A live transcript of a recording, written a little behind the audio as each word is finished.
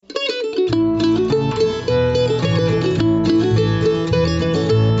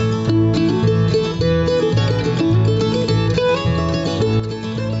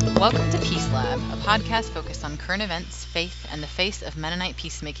podcast focused on current events, faith, and the face of Mennonite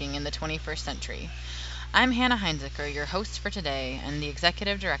peacemaking in the 21st century. I'm Hannah Heinziker, your host for today and the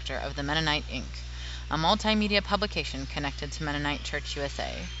executive director of the Mennonite, Inc., a multimedia publication connected to Mennonite Church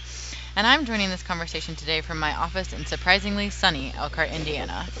USA. And I'm joining this conversation today from my office in surprisingly sunny Elkhart,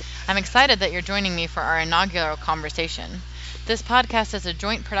 Indiana. I'm excited that you're joining me for our inaugural conversation. This podcast is a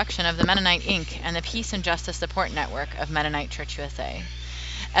joint production of the Mennonite, Inc. and the Peace and Justice Support Network of Mennonite Church USA.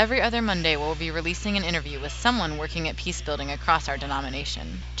 Every other Monday, we'll be releasing an interview with someone working at peace building across our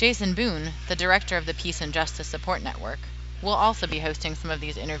denomination. Jason Boone, the director of the Peace and Justice Support Network, will also be hosting some of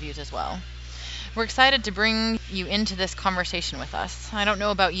these interviews as well. We're excited to bring you into this conversation with us. I don't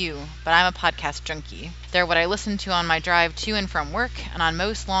know about you, but I'm a podcast junkie. They're what I listen to on my drive to and from work and on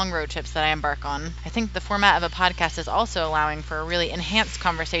most long road trips that I embark on. I think the format of a podcast is also allowing for a really enhanced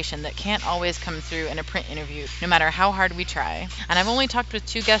conversation that can't always come through in a print interview, no matter how hard we try. And I've only talked with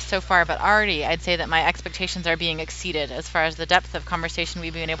 2 guests so far, but already I'd say that my expectations are being exceeded as far as the depth of conversation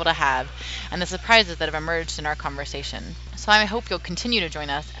we've been able to have and the surprises that have emerged in our conversation. So I hope you'll continue to join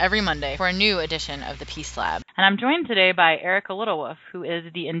us every Monday for a new edition of the PeaceLab. And I'm joined today by Erica Littlewolf, who is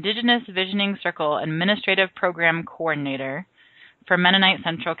the Indigenous Visioning Circle Administrative Program Coordinator for Mennonite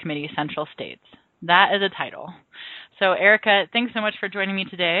Central Committee Central States. That is a title. So Erica, thanks so much for joining me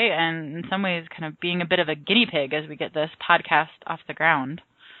today and in some ways kind of being a bit of a guinea pig as we get this podcast off the ground.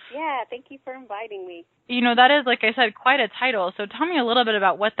 Yeah, thank you for inviting me. You know, that is, like I said, quite a title. So tell me a little bit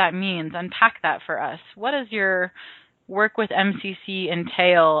about what that means. Unpack that for us. What does your work with MCC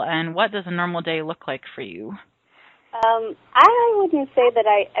entail, and what does a normal day look like for you? I wouldn't say that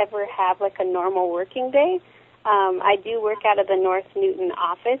I ever have like a normal working day. I do work out of the North Newton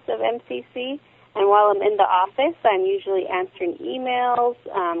office of MCC, and while I'm in the office, I'm usually answering emails,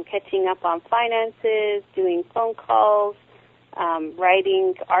 catching up on finances, doing phone calls,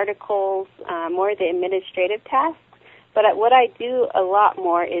 writing articles, more of the administrative tasks. But what I do a lot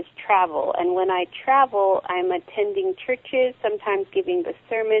more is travel. And when I travel, I'm attending churches, sometimes giving the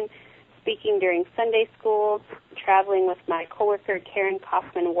sermon, speaking during Sunday school, traveling with my coworker Karen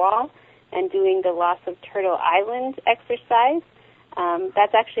Kaufman-Wall, and doing the Loss of Turtle Island exercise.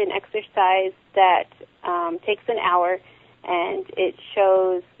 That's actually an exercise that takes an hour, and it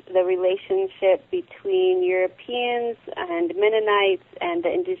shows the relationship between Europeans and Mennonites and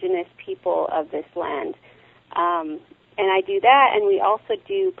the indigenous people of this land. And I do that, and we also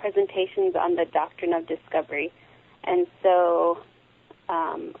do presentations on the doctrine of discovery. And so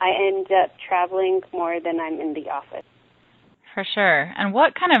I end up traveling more than I'm in the office. For sure. And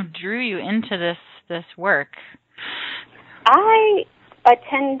what kind of drew you into this work? I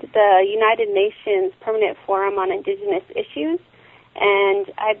attend the United Nations Permanent Forum on Indigenous Issues, and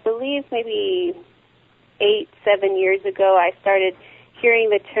I believe maybe 8-7 years ago I started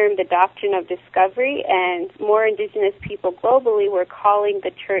hearing the term the doctrine of discovery, and more indigenous people globally were calling the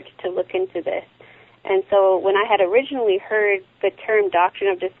church to look into this. And so when I had originally heard the term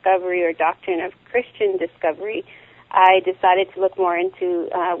doctrine of discovery or doctrine of Christian discovery, I decided to look more into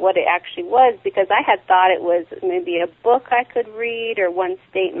what it actually was, because I had thought it was maybe a book I could read or one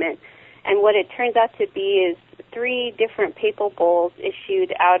statement. And what it turns out to be is 3 different papal bulls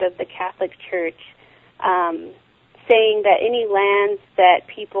issued out of the Catholic Church, saying that any lands that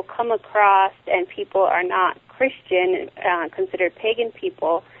people come across and people are not Christian, considered pagan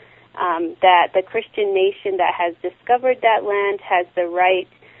people, that the Christian nation that has discovered that land has the right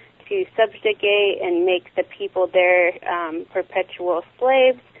to subjugate and make the people there perpetual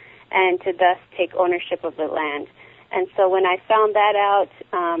slaves, and to thus take ownership of the land. And so when I found that out,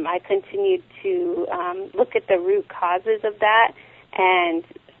 I continued to look at the root causes of that and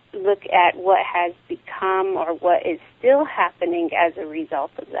look at what has become or what is still happening as a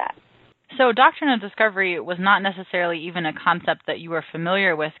result of that. So doctrine of discovery was not necessarily even a concept that you were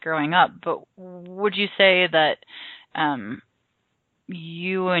familiar with growing up, but would you say that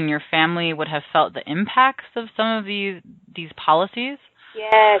you and your family would have felt the impacts of some of these policies?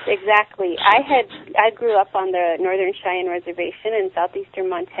 Yes, exactly. I grew up on the Northern Cheyenne Reservation in southeastern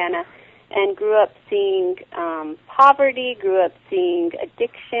Montana, and grew up seeing poverty, grew up seeing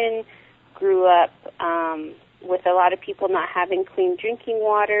addiction, grew up with a lot of people not having clean drinking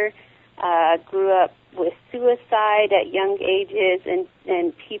water, grew up with suicide at young ages,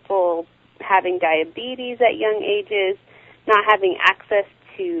 and people having diabetes at young ages, not having access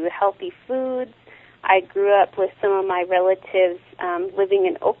to healthy foods. I grew up with some of my relatives living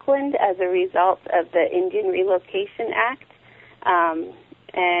in Oakland as a result of the Indian Relocation Act,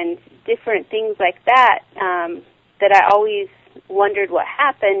 and different things like that, that I always wondered what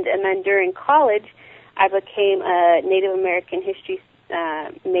happened. And then during college, I became a Native American history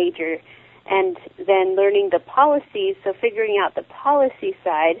major, and then learning the policies, so figuring out the policy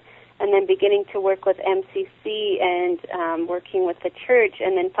side, and then beginning to work with MCC and working with the church,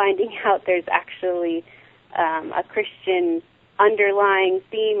 and then finding out there's actually a Christian underlying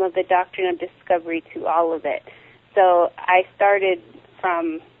theme of the doctrine of discovery to all of it. So I started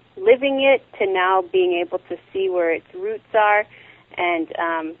from living it to now being able to see where its roots are, and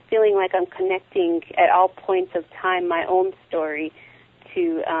feeling like I'm connecting at all points of time my own story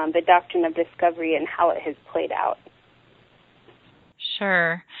to the doctrine of discovery and how it has played out.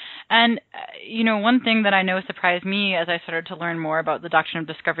 Sure. And, one thing that I know surprised me as I started to learn more about the doctrine of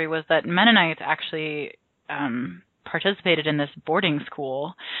discovery was that Mennonites actually participated in this boarding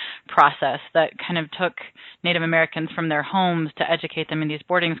school process that kind of took Native Americans from their homes to educate them in these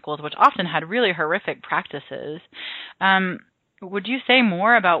boarding schools, which often had really horrific practices. Would you say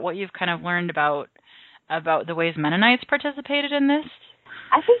more about what you've kind of learned about the ways Mennonites participated in this?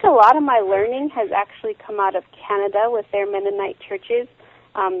 I think a lot of my learning has actually come out of Canada with their Mennonite churches.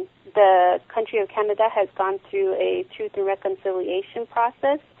 The country of Canada has gone through a Truth and Reconciliation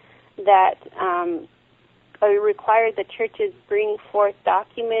process that required the churches bring forth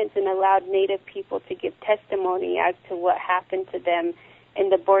documents and allowed Native people to give testimony as to what happened to them in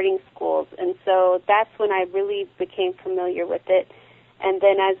the boarding schools. And so that's when I really became familiar with it. And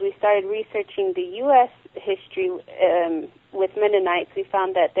then as we started researching the U.S. history with Mennonites, we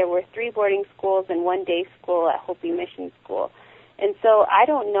found that there were 3 boarding schools and 1 day school at Hopi Mission School. And so I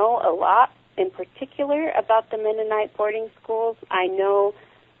don't know a lot in particular about the Mennonite boarding schools. I know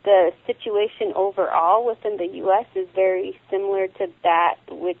the situation overall within the U.S. is very similar to that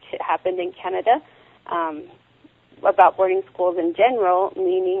which happened in Canada, about boarding schools in general,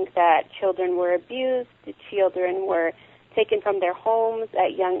 meaning that children were abused, the children were taken from their homes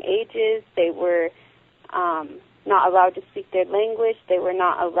at young ages, they were not allowed to speak their language, they were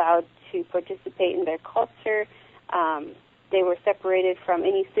not allowed to participate in their culture, they were separated from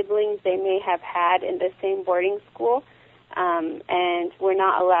any siblings they may have had in the same boarding school, and were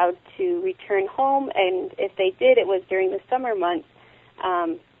not allowed to return home, and if they did, it was during the summer months,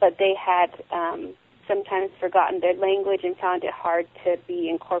 but they had sometimes forgotten their language and found it hard to be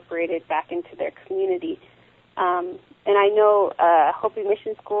incorporated back into their community. And I know Hopi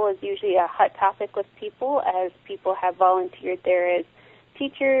Mission School is usually a hot topic with people, as people have volunteered there as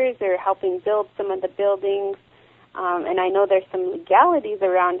teachers or helping build some of the buildings. And I know there's some legalities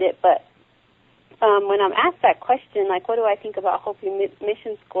around it, but when I'm asked that question, like, what do I think about Hopi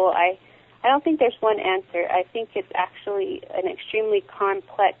Mission School, I don't think there's one answer. I think it's actually an extremely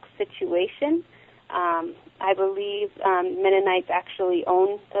complex situation. I believe Mennonites actually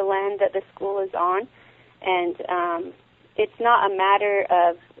own the land that the school is on, and it's not a matter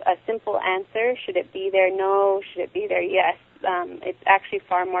of a simple answer. Should it be there? No. Should it be there? Yes. It's actually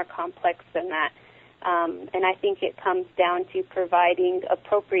far more complex than that. And I think it comes down to providing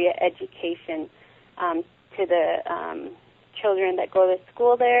appropriate education to the children that go to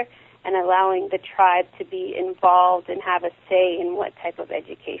school there, and allowing the tribe to be involved and have a say in what type of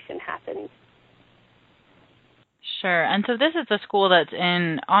education happens. Sure. And so this is the school that's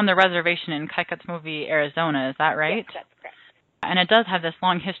on the reservation in Kaikatomovie, Arizona. Is that right? Yes, that's correct. And it does have this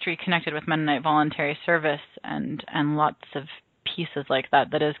long history connected with Mennonite voluntary service and lots of pieces like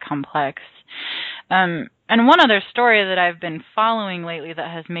that is complex. And one other story that I've been following lately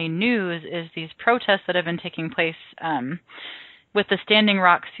that has made news is these protests that have been taking place with the Standing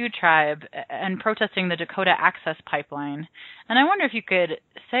Rock Sioux tribe and protesting the Dakota Access Pipeline. And I wonder if you could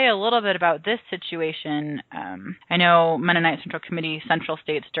say a little bit about this situation. I know Mennonite Central Committee Central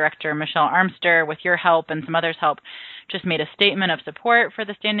States Director Michelle Armster, with your help and some others' help, just made a statement of support for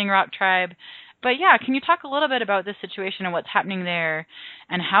the Standing Rock tribe. But yeah, can you talk a little bit about this situation and what's happening there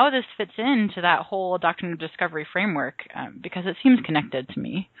and how this fits into that whole Doctrine of Discovery framework? Because it seems connected to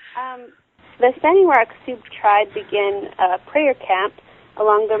me. The Standing Rock Sioux tribe began a prayer camp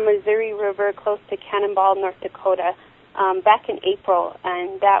along the Missouri River close to Cannonball, North Dakota, back in April,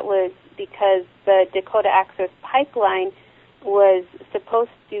 and that was because the Dakota Access Pipeline was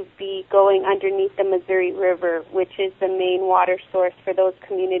supposed to be going underneath the Missouri River, which is the main water source for those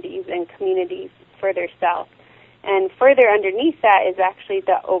communities and communities further south. And further underneath that is actually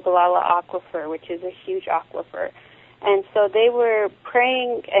the Ogallala Aquifer, which is a huge aquifer. And so they were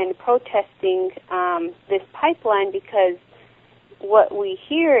praying and protesting this pipeline because what we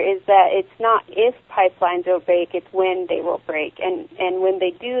hear is that it's not if pipelines will break, it's when they will break. And when they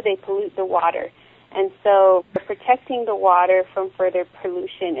do, they pollute the water. And so we're protecting the water from further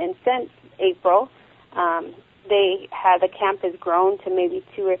pollution. And since April, the camp has grown to maybe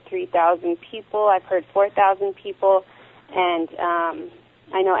 2,000 or 3,000 people. I've heard 4,000 people. And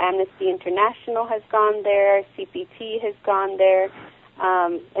I know Amnesty International has gone there, CPT has gone there,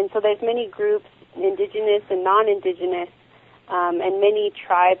 and so there's many groups, indigenous and non-indigenous, and many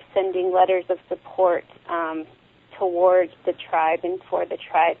tribes sending letters of support towards the tribe and for the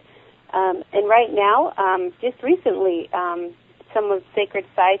tribe. And right now, just recently, some of sacred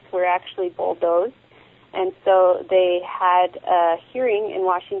sites were actually bulldozed, and so they had a hearing in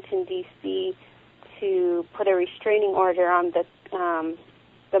Washington, D.C. to put a restraining order on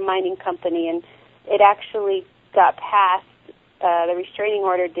the mining company, and it actually got passed. The restraining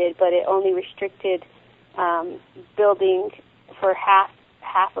order did, but it only restricted building for half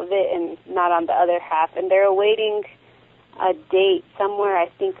of it and not on the other half. And they're awaiting a date somewhere, I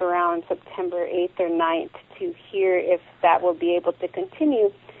think around September 8th or 9th, to hear if that will be able to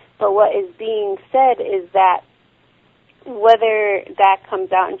continue. But what is being said is that whether that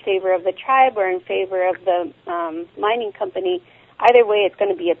comes out in favor of the tribe or in favor of the mining company, either way it's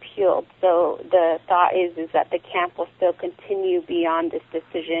going to be appealed. So the thought is that the camp will still continue beyond this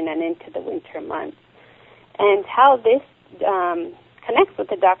decision and into the winter months. And how this connects with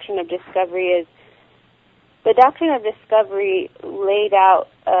the doctrine of discovery is the doctrine of discovery laid out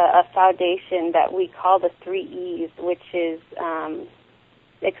a foundation that we call the 3 E's, which is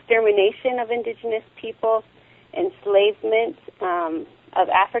extermination of indigenous people, enslavement of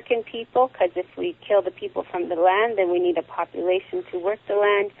African people, because if we kill the people from the land, then we need a population to work the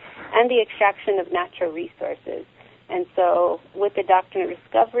land, and the extraction of natural resources. And so with the doctrine of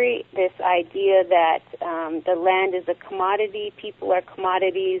discovery, this idea that the land is a commodity, people are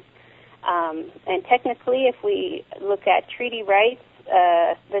commodities, and technically if we look at treaty rights,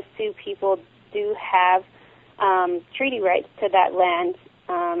 the Sioux people do have treaty rights to that land,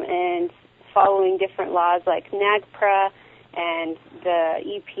 and following different laws like NAGPRA and the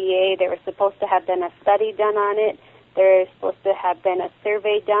EPA, there was supposed to have been a study done on it. There is supposed to have been a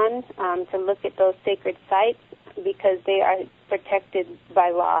survey done to look at those sacred sites because they are protected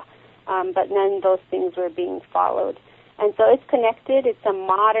by law, but none of those things were being followed. And so it's connected. It's a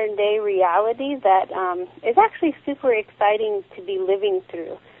modern-day reality that is actually super exciting to be living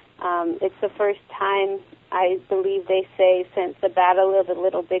through. It's the first time, I believe they say, since the Battle of the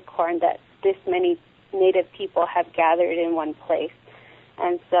Little Bighorn that this many Native people have gathered in one place.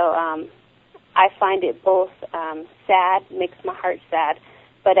 And so I find it both sad, makes my heart sad,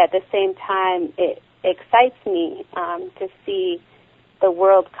 but at the same time it excites me to see the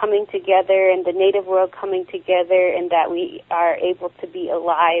world coming together and the Native world coming together, and that we are able to be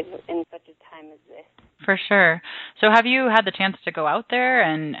alive in such a time as this. For sure. So have you had the chance to go out there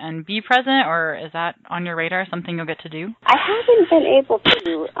and be present, or is that on your radar, something you'll get to do? I haven't been able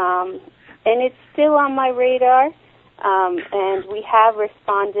to, and it's still on my radar, and we have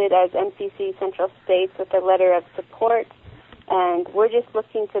responded as MCC Central States with a letter of support, and we're just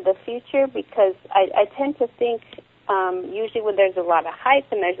looking to the future because I tend to think usually when there's a lot of hype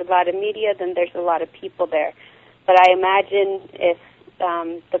and there's a lot of media, then there's a lot of people there. But I imagine if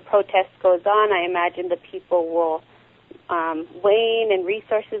the protest goes on, I imagine the people will wane and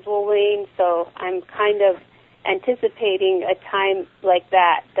resources will wane. So I'm kind of anticipating a time like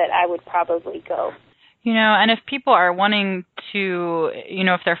that I would probably go. You know, and if people are wanting to, you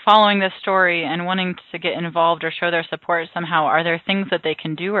know, if they're following this story and wanting to get involved or show their support somehow, are there things that they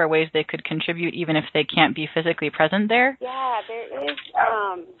can do or ways they could contribute even if they can't be physically present there? Yeah, there is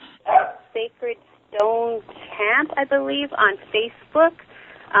a Sacred Stone Camp, I believe, on Facebook.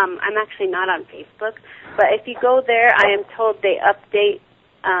 I'm actually not on Facebook, but if you go there, I am told they update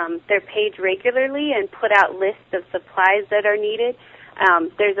their page regularly and put out lists of supplies that are needed.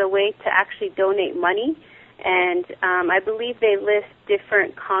 There's a way to actually donate money, and I believe they list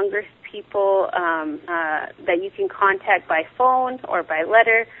different Congress people that you can contact by phone or by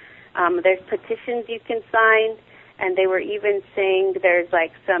letter. There's petitions you can sign, and they were even saying there's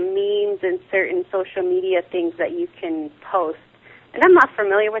like some memes and certain social media things that you can post. And I'm not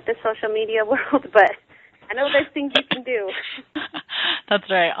familiar with the social media world, but I know there's things you can do. That's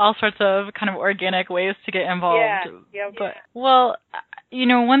right. All sorts of kind of organic ways to get involved. Yeah. But, well, you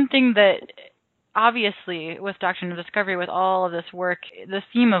know, one thing that obviously with Doctrine of Discovery, with all of this work, the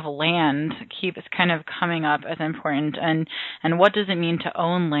theme of land keeps kind of coming up as important. And what does it mean to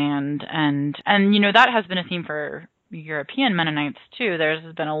own land? And you know, that has been a theme for European Mennonites too.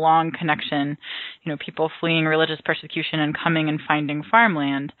 There's been a long connection, you know, people fleeing religious persecution and coming and finding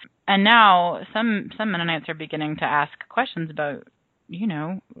farmland. And now some Mennonites are beginning to ask questions about, you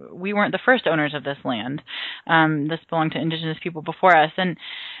know, we weren't the first owners of this land. This belonged to indigenous people before us. And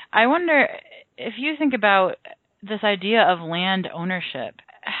I wonder if you think about this idea of land ownership,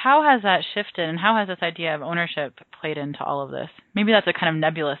 how has that shifted, and how has this idea of ownership played into all of this? Maybe that's a kind of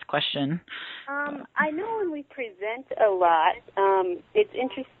nebulous question. I know when we present a lot, it's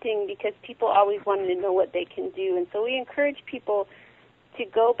interesting because people always want to know what they can do, and so we encourage people to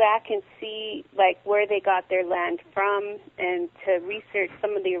go back and see like where they got their land from, and to research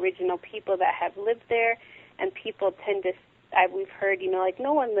some of the original people that have lived there. And people tend to, we've heard, like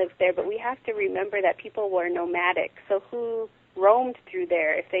no one lived there, but we have to remember that people were nomadic. So who roamed through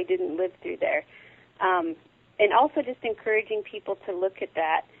there if they didn't live through there? And also just encouraging people to look at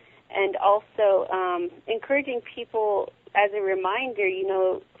that, and also encouraging people as a reminder,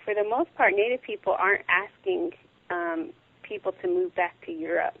 for the most part, Native people aren't asking people to move back to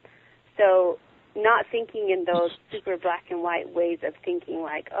Europe. So not thinking in those super black and white ways of thinking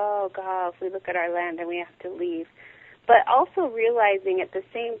like, oh, God, if we look at our land, then we have to leave. But also realizing at the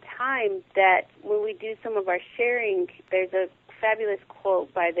same time that when we do some of our sharing, there's a fabulous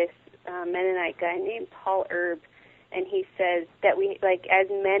quote by this Mennonite guy named Paul Erb, and he says that we, like as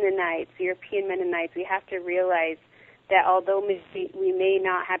Mennonites, European Mennonites, we have to realize that although we may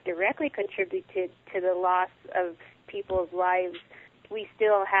not have directly contributed to the loss of people's lives, we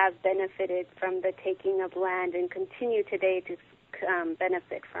still have benefited from the taking of land and continue today to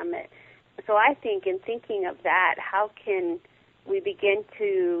benefit from it. So I think in thinking of that, how can we begin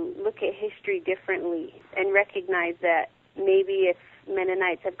to look at history differently and recognize that maybe if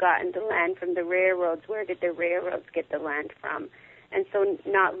Mennonites have gotten the land from the railroads, where did the railroads get the land from? And so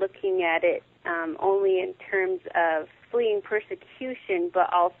not looking at it only in terms of fleeing persecution,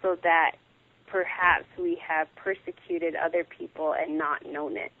 but also that perhaps we have persecuted other people and not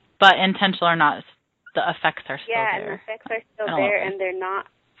known it. But intentional or not, the effects are still there. Yeah, and the effects are still there, and they're not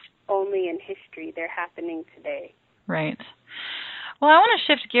only in history, they're happening today. Right. Well, I want to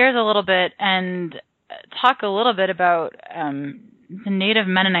shift gears a little bit and talk a little bit about the Native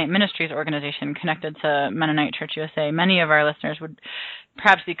Mennonite Ministries organization connected to Mennonite Church USA. Many of our listeners would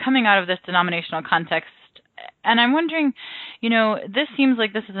perhaps be coming out of this denominational context. And I'm wondering, this seems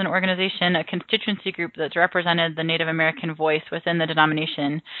like this is an organization, a constituency group that's represented the Native American voice within the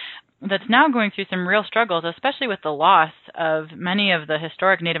denomination that's now going through some real struggles, especially with the loss of many of the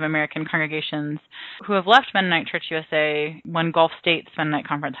historic Native American congregations who have left Mennonite Church USA when Gulf States Mennonite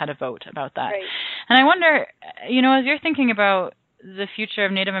Conference had a vote about that. Right. And I wonder, as you're thinking about the future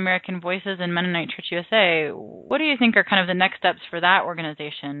of Native American voices in Mennonite Church USA, what do you think are kind of the next steps for that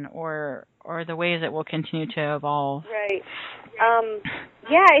organization, or the ways it will continue to evolve? Right.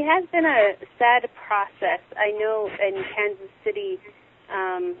 Yeah, it has been a sad process. I know in Kansas City,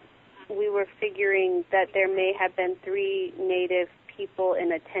 we were figuring that there may have been 3 Native people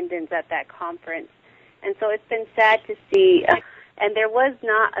in attendance at that conference. And so it's been sad to see. And there was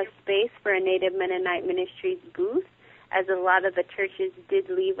not a space for a Native Mennonite Ministries booth, as a lot of the churches did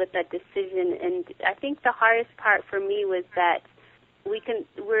leave with that decision. And I think the hardest part for me was that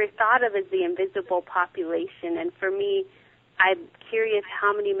we're thought of as the invisible population. And for me, I'm curious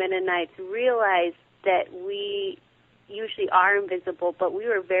how many Mennonites realize that we usually are invisible, but we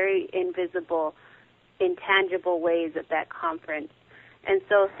were very invisible in tangible ways at that conference. And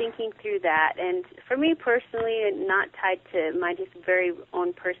so thinking through that, and for me personally, and not tied to my just very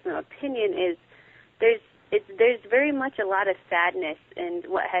own personal opinion, is there's very much a lot of sadness in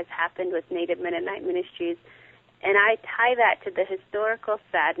what has happened with Native Mennonite Ministries, and I tie that to the historical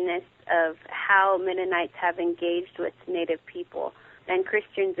sadness of how Mennonites have engaged with Native people and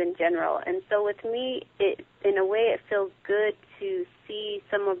Christians in general. And so with me, in a way, it feels good to see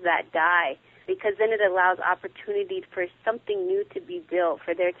some of that die, because then it allows opportunity for something new to be built,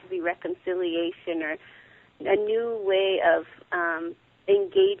 for there to be reconciliation or a new way of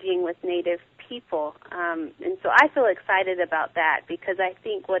engaging with Native people. And so I feel excited about that, because I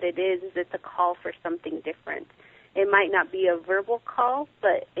think what it is it's a call for something different. It might not be a verbal call,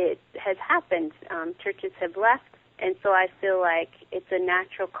 but it has happened. Churches have left, and so I feel like it's a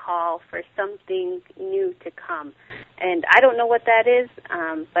natural call for something new to come. And I don't know what that is,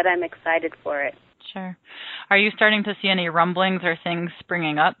 but I'm excited for it. Sure. Are you starting to see any rumblings or things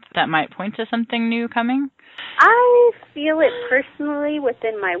springing up that might point to something new coming? I feel it personally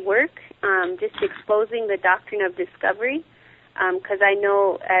within my work, just exposing the doctrine of discovery, because I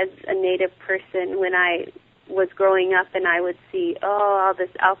know as a Native person, when I was growing up and I would see, all this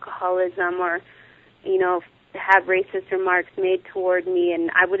alcoholism or, have racist remarks made toward me,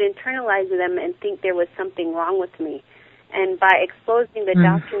 and I would internalize them and think there was something wrong with me. And by exposing the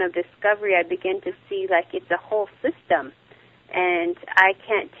doctrine of discovery, I began to see like it's a whole system, and I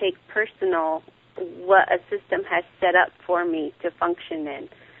can't take personal what a system has set up for me to function in.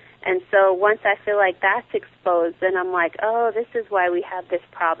 And so once I feel like that's exposed, then I'm like, oh, this is why we have this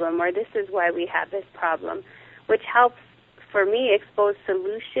problem, or this is why we have this problem, which helps for me expose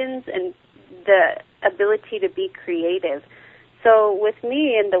solutions and the ability to be creative. So with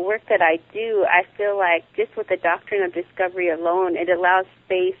me and the work that I do, I feel like just with the doctrine of discovery alone, it allows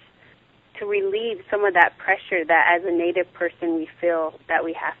space to relieve some of that pressure that as a Native person we feel that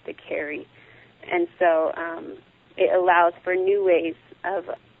we have to carry. And so it allows for new ways of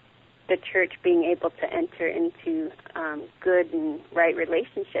the church being able to enter into good and right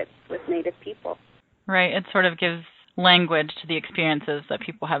relationships with Native people. Right. It sort of gives language to the experiences that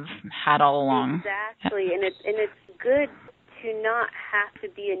people have had all along. Exactly. And it's good to not have to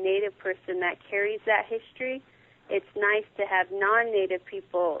be a Native person that carries that history. It's nice to have non-Native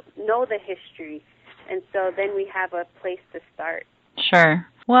people know the history, and so then we have a place to start. Sure.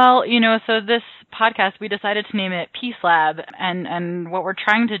 Well, so this podcast, we decided to name it PeaceLab, and what we're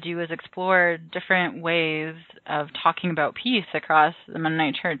trying to do is explore different ways of talking about peace across the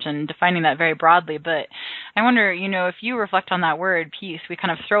Mennonite Church and defining that very broadly. But I wonder, if you reflect on that word, peace, we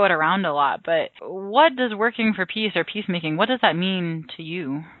kind of throw it around a lot, but what does working for peace or peacemaking, what does that mean to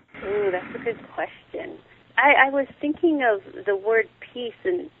you? Ooh, that's a good question. I was thinking of the word peace,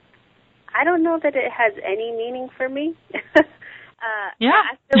 and I don't know that it has any meaning for me. Yeah.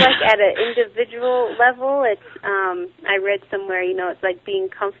 I feel like at an individual level, it's I read somewhere, it's like being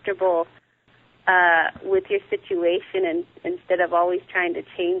comfortable with your situation, and instead of always trying to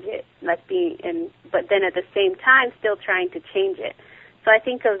change it, but then at the same time still trying to change it. So I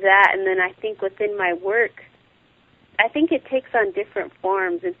think of that, and then I think within my work, I think it takes on different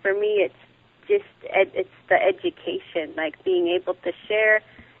forms, and for me, it's the education, like being able to share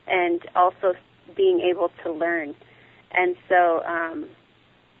and also being able to learn. And so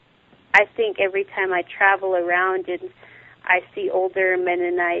I think every time I travel around and I see older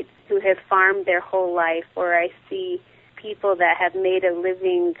Mennonites who have farmed their whole life, or I see people that have made a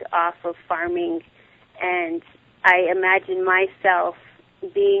living off of farming, and I imagine myself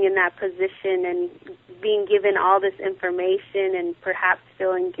being in that position and being given all this information and perhaps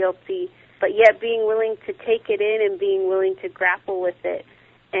feeling guilty, but yet being willing to take it in and being willing to grapple with it.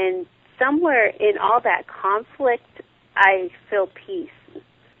 And somewhere in all that conflict, I feel peace.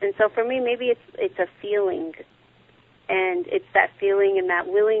 And so for me, maybe it's a feeling, and it's that feeling and that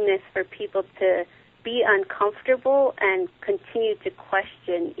willingness for people to be uncomfortable and continue to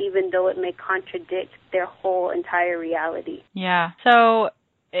question, even though it may contradict their whole entire reality. Yeah. So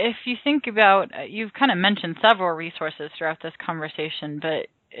if you think about, you've kind of mentioned several resources throughout this conversation, but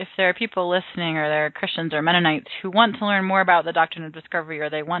if there are people listening, or there are Christians or Mennonites who want to learn more about the doctrine of discovery, or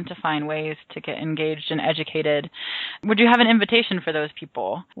they want to find ways to get engaged and educated, would you have an invitation for those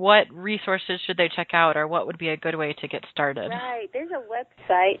people? What resources should they check out, or what would be a good way to get started? Right. There's a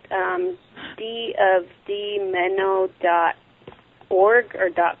website, dofdmenno.org or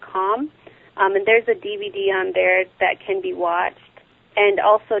 .com, and there's a DVD on there that can be watched, and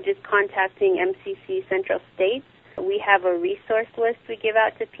also just contacting MCC Central States. We have a resource list we give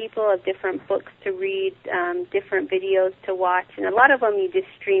out to people of different books to read, different videos to watch, and a lot of them you just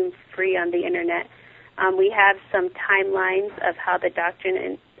stream free on the Internet. We have some timelines of how the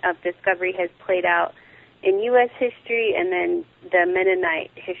doctrine of discovery has played out in U.S. history, and then the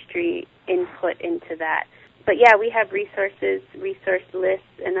Mennonite history input into that. But yeah, we have resources, resource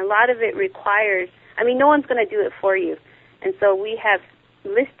lists, and a lot of it requires, no one's going to do it for you. And so we have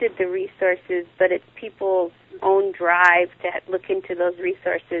listed the resources, but it's people's own drive to look into those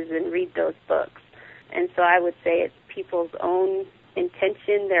resources and read those books. And so I would say it's people's own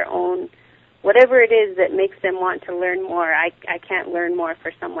intention, their own, whatever it is that makes them want to learn more. I can't learn more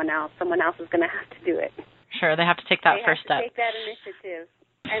for someone else. Someone else is going to have to do it. Sure, they have to take that first step. They have to take that initiative.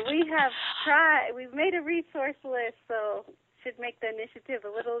 And we've made a resource list, so should make the initiative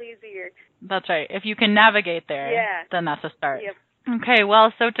a little easier. That's right. If you can navigate there, then that's a start. Yep. Okay,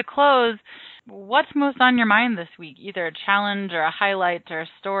 well, so to close, what's most on your mind this week? Either a challenge or a highlight or a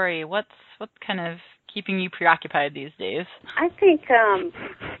story. What's kind of keeping you preoccupied these days? I think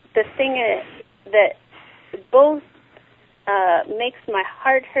the thing that both makes my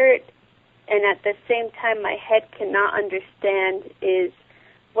heart hurt and at the same time my head cannot understand is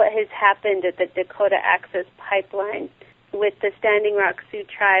what has happened at the Dakota Access Pipeline, with the Standing Rock Sioux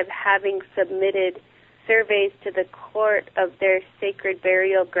Tribe having submitted surveys to the court of their sacred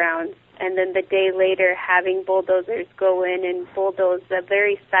burial grounds, and then the day later having bulldozers go in and bulldoze the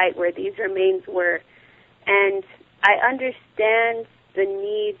very site where these remains were. And I understand the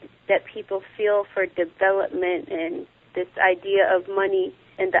need that people feel for development and this idea of money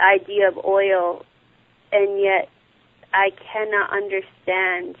and the idea of oil, and yet I cannot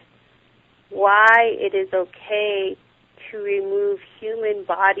understand why it is okay to remove human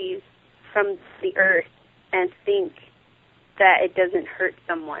bodies from the earth and think that it doesn't hurt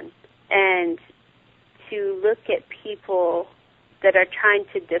someone, and to look at people that are trying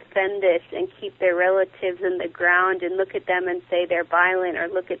to defend this and keep their relatives in the ground and look at them and say they're violent, or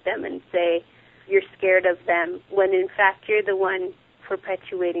look at them and say you're scared of them, when in fact you're the one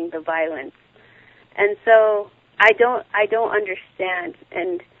perpetuating the violence. And so I don't understand.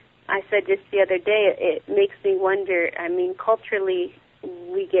 And I said just the other day, it makes me wonder, I mean, culturally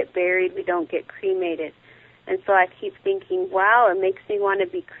we get buried, we don't get cremated. And so I keep thinking, wow, it makes me want to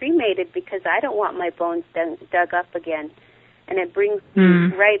be cremated because I don't want my bones dug up again. And it brings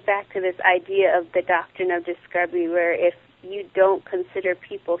me right back to this idea of the doctrine of discovery, where if you don't consider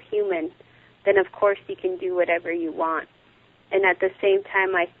people human, then of course you can do whatever you want. And at the same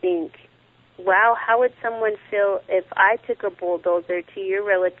time, I think, wow, how would someone feel if I took a bulldozer to your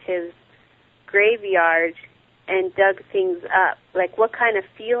relative's graveyard and dug things up? Like, what kind of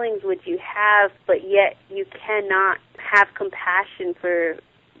feelings would you have, but yet you cannot have compassion for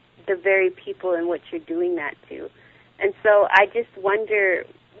the very people in which you're doing that to? And so I just wonder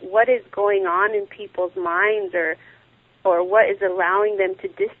what is going on in people's minds, or what is allowing them to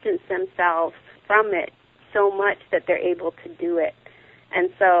distance themselves from it so much that they're able to do it. And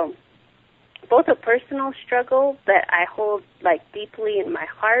so both a personal struggle that I hold like deeply in my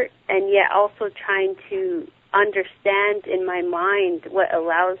heart, and yet also trying to understand in my mind what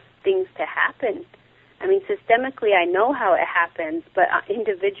allows things to happen. I mean, systemically I know how it happens, but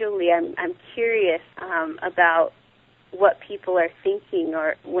individually I'm curious about what people are thinking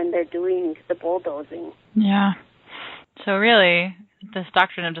or when they're doing the bulldozing. Yeah. So really, this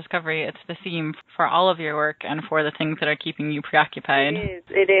doctrine of discovery, it's the theme for all of your work and for the things that are keeping you preoccupied.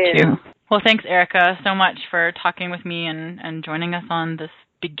 It is. Too. Well, thanks, Erica, so much for talking with me and joining us on this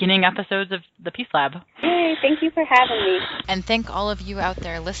beginning episodes of the PeaceLab. Hey, thank you for having me. And thank all of you out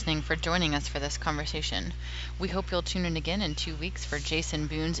there listening for joining us for this conversation. We hope you'll tune in again in 2 weeks for Jason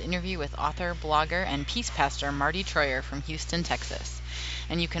Boone's interview with author, blogger, and peace pastor Marty Troyer from Houston, Texas.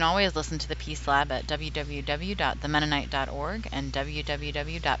 And you can always listen to the PeaceLab at www.themennonite.org and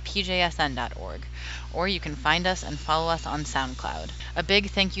www.pjsn.org. Or you can find us and follow us on SoundCloud. A big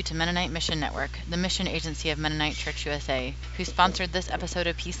thank you to Mennonite Mission Network, the mission agency of Mennonite Church USA, who sponsored this episode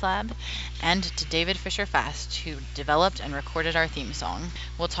of PeaceLab, and to David Fisher Fast, who developed and recorded our theme song.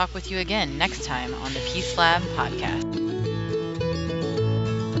 We'll talk with you again next time on the PeaceLab podcast.